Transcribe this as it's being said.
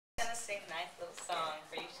sing a nice little song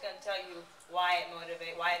for you. She's going to tell you why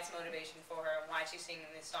it's motivation for her, and why she's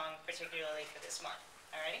singing this song particularly for this month.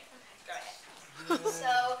 Alrighty? Okay. Go ahead.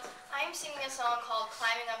 So, I'm singing a song called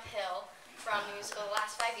Climbing Uphill from the musical The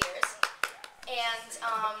Last 5 Years. And,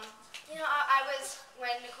 you know,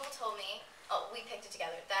 when Nicole told me, we picked it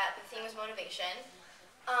together, that the theme was motivation,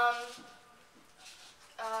 I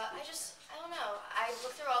don't know, I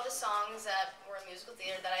looked through all the songs that were in musical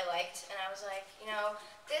theater that I liked, and I was like, you know,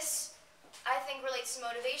 this, I think, relates to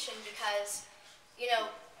motivation because, you know,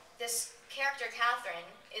 this character, Catherine,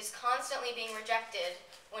 is constantly being rejected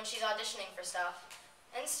when she's auditioning for stuff.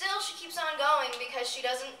 And still, she keeps on going because she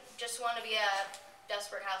doesn't just want to be a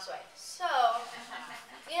desperate housewife. So,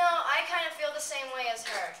 you know, I kind of feel the same way as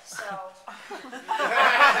her, so.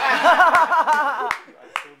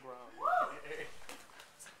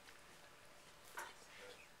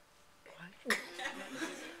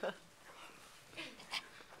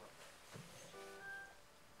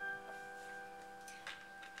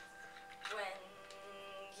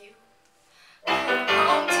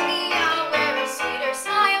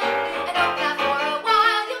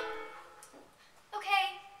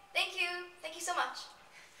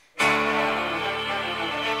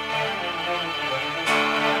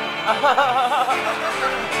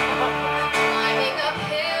 Climbing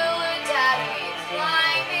uphill, Daddy,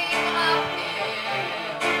 climbing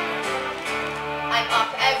uphill. I'm up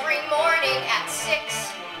every morning at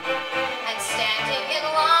 6 and standing in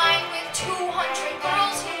line with 200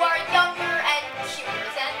 girls who are younger and cuter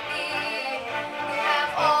than me, who have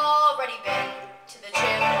already been to the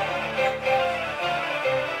gym.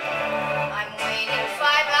 I'm waiting 5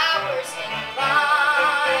 hours in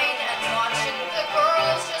line and watching the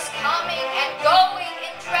girls just coming and going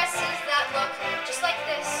in dresses that look just like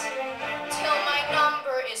this, till my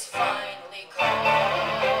number is finally called.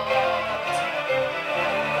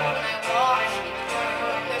 When I walk in the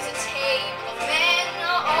room, there's a table of men,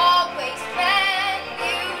 always men,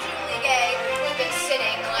 usually gay, who've been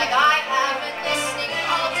sitting like I have been listening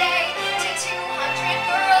all day to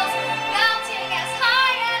 200 girls mounting as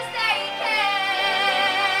high as they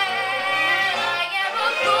can. I am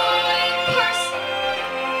a good person.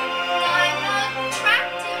 I'm an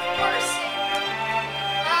attractive person.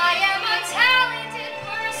 I am a talented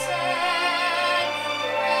person.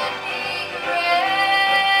 Grant me grace.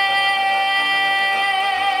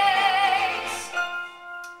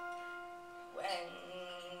 When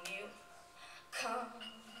you come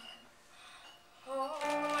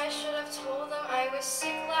home, I should have told them I was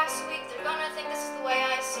sick last week. They're gonna think this is the way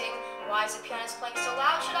I sing. Why is the pianist playing so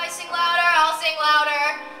loud? Should I sing louder? I'll sing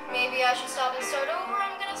louder. Maybe I should stop and start over.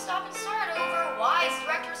 I'm gonna stop and start over. Why is the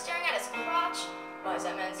director staring at his crotch? Why is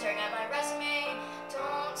that man staring at my resume?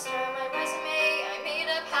 Don't stare at my resume. I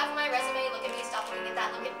made up half my resume. Look at me, stop looking at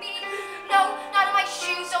that, look at me. No, not at my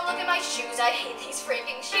shoes, don't look at my shoes. I hate these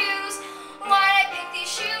freaking shoes. Why'd I pick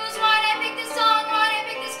these shoes? Why'd I pick this song? Why'd I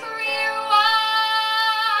pick this career?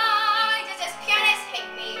 Why does this pianist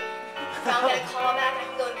hate me? If I'm gonna call back, I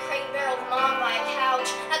can go to Crate and Barrel with Mom by a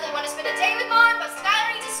couch. I don't want to spend a day with Mom, but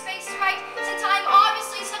Skylar needs a space right. Since I'm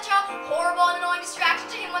obviously such a horrible and annoying distraction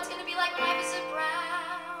to him, what's gonna be like when I visit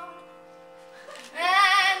Brown?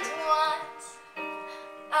 And what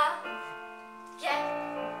again?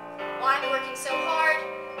 Why am I working so hard?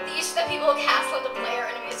 These are the people who cast on to play her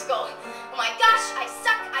in a musical. Oh my gosh, I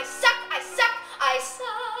suck, I suck, I suck, I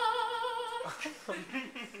suck.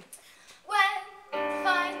 When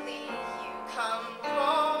finally you come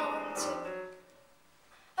home to...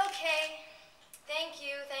 Okay, thank you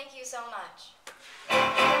so much.